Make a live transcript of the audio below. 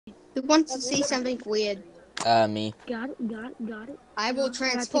Who wants to see something weird? Me. Got it. I will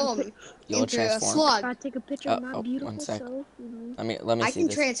transform You'll into a transform? slug. Gotta take a picture of my 1 beautiful sec. self. Let me I see can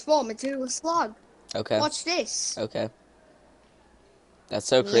this. transform into a slug. Okay. Watch this. Okay. That's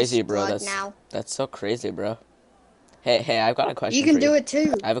so Me a crazy, bro. slug now. That's so crazy, bro. Hey, I've got a question You can for you. do it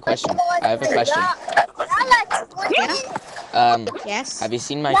too. I have a question. Yeah. Yes. Have you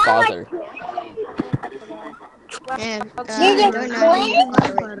seen my father? And Yeah, I don't know how you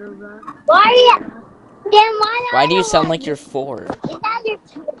father it. Why are you? Why do you sound like you're 4?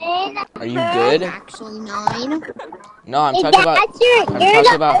 Are you good? I'm actually 9. No, I'm talking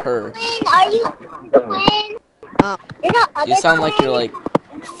about her. Are you twin? Oh. You're not You other sound like you're twin? like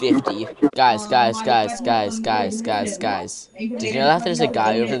 50. Guys. Did you know that there's a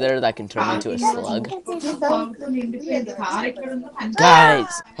guy over there that can turn into a slug?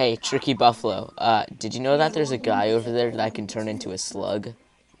 Guys! Hey, Tricky Buffalo. Did you know that there's a guy over there that can turn into a slug?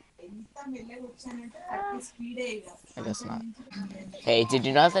 I guess not. Hey, did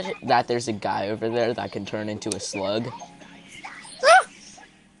you know that there's a guy over there that can turn into a slug?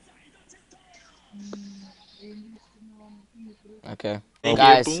 Okay.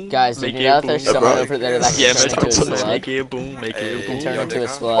 Guys, did you know that there's someone over there that can turn into a slug? Make it boom, make it He can boom. turn into a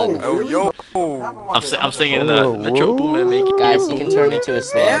slug. Oh, yo. I'm singing Metro Boomin, make it Guys, he boom. can turn into a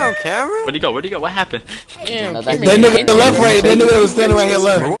slug. Damn, Cameron. Where'd he go? What happened? Did you know That that he can nigga turn left, into a right. That slug? nigga that was standing right here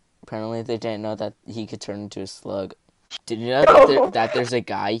left. Apparently, they didn't know that he could turn into a slug. Did you know that there's a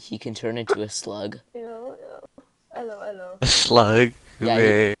guy he can turn into a slug? Hello. A slug.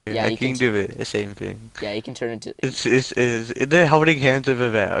 Yeah, I can do it. The same thing. Yeah, he can turn into. They're holding hands over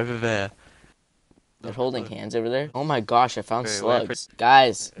there. They're holding hands over there. Oh my gosh, I found Wait, slugs.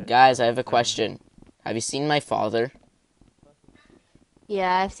 Guys, I have a question. Have you seen my father?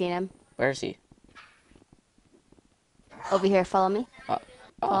 Yeah, I've seen him. Where is he? Over here, follow me.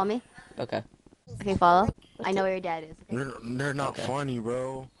 Follow me. Okay. Okay, follow. I know where your dad is. Okay? They're not funny,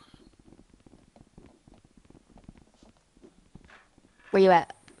 bro. Where you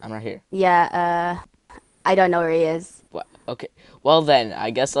at? I'm right here. Yeah, I don't know where he is. What? Okay. Well then, I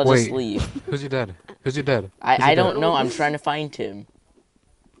guess I'll just leave. Who's your dad? Who's your dad? I don't know. I'm trying to find him.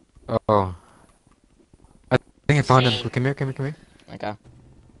 Oh. I think I found him. Come here. Okay.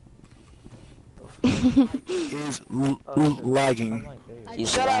 He's lagging.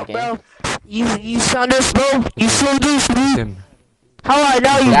 He's lagging. You saw this, bro? You saw this, bro? Him. How I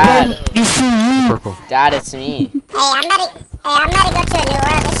know you, Dad. bro? You see you. Purple. Dad, it's me. Hey, I'm not to go to a new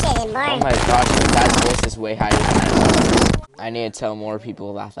world. This shit is Oh boring. my gosh, your dad's voice is way higher than mine. I need to tell more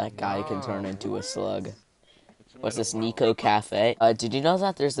people that guy can turn into a slug. What's this, Nico Cafe? Did you know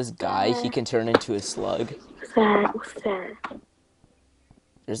that there's this guy, he can turn into a slug? Sad.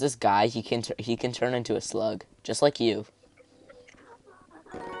 There's this guy, he can turn into a slug, just like you.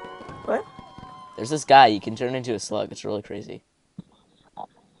 What? There's this guy, he can turn into a slug. It's really crazy.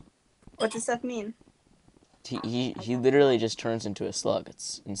 What does that mean? He literally just turns into a slug.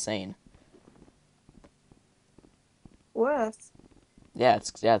 It's insane. What? Yeah,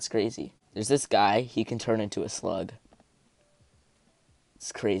 it's crazy. There's this guy, he can turn into a slug.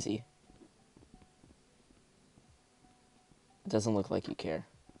 It's crazy. It doesn't look like you care.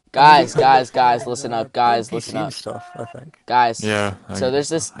 Guys, listen up. Guys, listen up. Stuff, I think. Guys. Yeah. So there's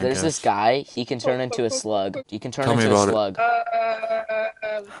this guy, he can turn into a slug. He can turn Tell me into a about it.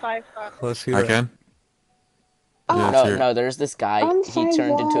 slug. 5. Let's see I that. can? Yeah, let's hear it. No, there's this guy, he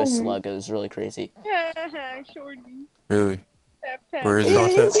turned into a slug. It was really crazy. Really? Where is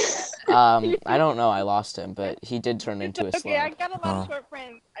it? I don't know, I lost him, but he did turn into a slug. Okay, I got a lot of short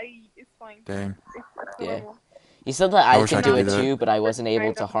friends. It's fine. Dang. Yeah. He said that I wish could I do could it do that. too, but I wasn't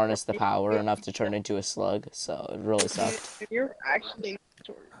able to harness the power enough to turn into a slug, so it really sucked. You're actually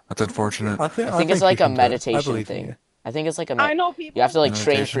short. That's unfortunate. I think it's like you a can do it. I meditation believe in thing. you. I think it's like a I know people. you have to like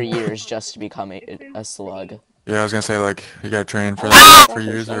train for Meditation. years just to become a slug. Yeah, I was gonna say, like, you gotta train for that for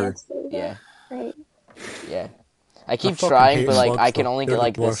years, or... Yeah. Right. Yeah. I keep fucking trying, hate but like slugs, I can though. only They're get the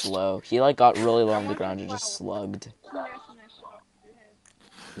like this worst. low. He like got really low on the ground and just slugged.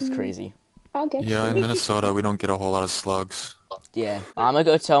 It's crazy. Yeah, in Minnesota, we don't get a whole lot of slugs. Yeah. I'm gonna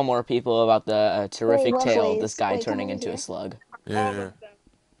go tell more people about the terrific tale of this guy turning into a slug. Yeah.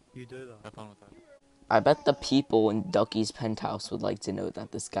 You did that. Have fun with that. I bet the people in Ducky's penthouse would like to know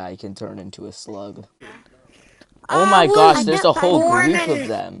that this guy can turn into a slug. Oh my gosh, there's a whole group of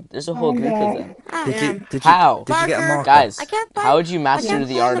them. There's a whole group of them. How? Did you get a marker? Guys, how would you master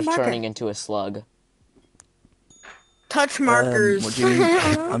the art of turning into a slug? Touch markers. What do you mean?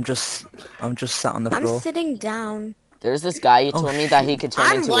 I'm just sat on the floor. I'm sitting down. There's this guy, he told me that he could turn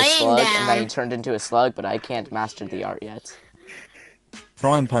I'm into a laying slug, and then he down. turned into a slug, but I can't master the art yet.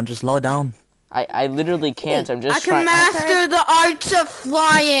 Frying pan, just lie down. I literally can't. I'm I just can trying. master the arts of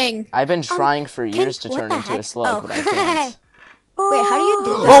flying. I've been trying for years to what turn the into a heck? slug, Oh. but I can't. Wait, how do you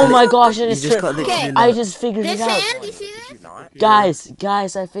do Oh that? my gosh, it You is just true. got literally Okay. I like... just figured it This out. hand, you see this?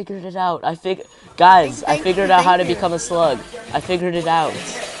 Guys, I figured it out. Guys, I figured out how to become a slug. I figured it out.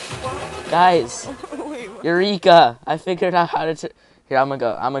 Guys, Eureka! I figured out how to. Here, I'm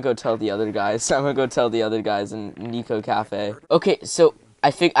gonna go tell the other guys. I'm gonna go tell the other guys in Nico Cafe. Okay, so I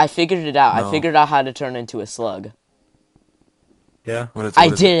figured it out. I No. figured out how to turn into a slug. Yeah? I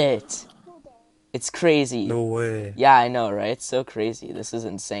did it. It's crazy. No way. Yeah, I know, right? It's so crazy. This is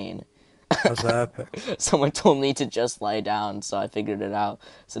insane. That's epic. Someone told me to just lie down, so I figured it out.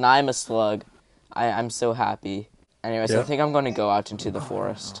 So now I'm a slug. I'm so happy. Anyways, I Yeah. think I'm going to go out into the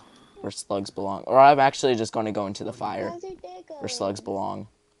forest where slugs belong. Or I'm actually just going to go into the fire where slugs belong.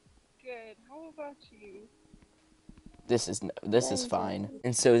 Good. How about you? This is fine.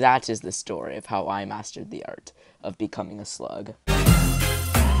 And so that is the story of how I mastered the art of becoming a slug.